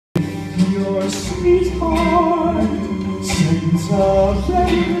your sweetheart sends a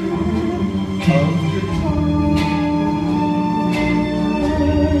letter of goodbye.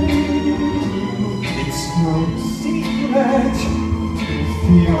 It's no secret, you'll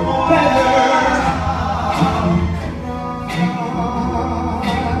feel better if you cry.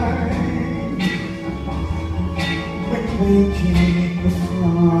 When waking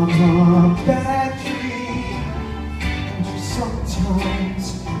from a bad dream, you sometimes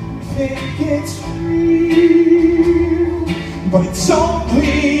think it's real, but it's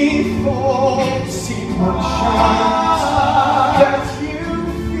only false emotions that you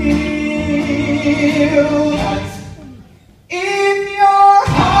feel. If your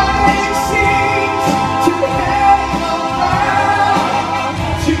heart seems to hang around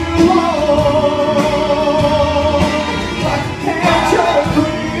too long, like a cancer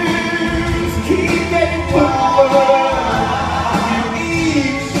bruise, keep getting closer. You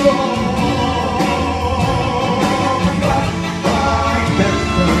need strong.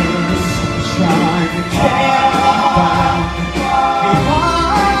 Remember sunshine you can't be found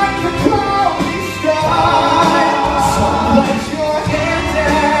behind the cloudy sky. So let your head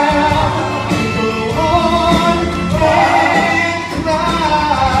down, go on and cry.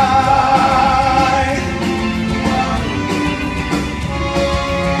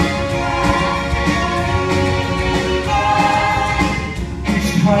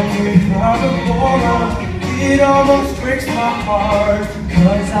 Each time we have a quarrel, it almost breaks my heart,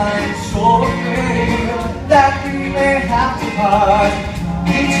 'cause I'm so afraid that we may have to part.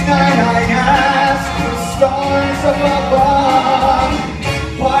 Each night I ask the stars up above,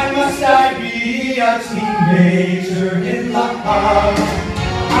 why must I be a teenager in love?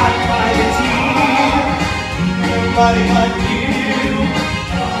 I find a team, nobody but you.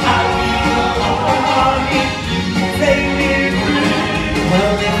 I'd be alone if you take me through.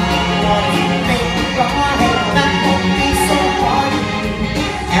 Well, if you want to make it right, that won't be so hard to do.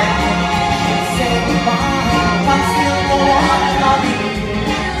 And you should say goodbye, I'm still the one I love you.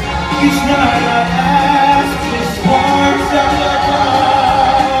 Each night I ask the stars up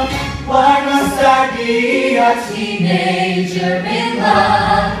above, why must I be a teenager in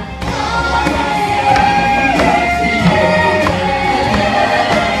love?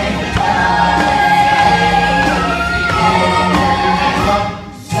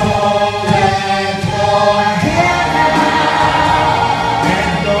 So let your head down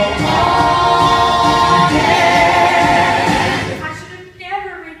and go on again. I should have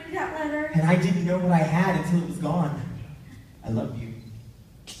never written that letter. And I didn't know what I had until it was gone. I love you.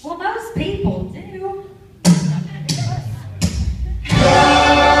 Well, most people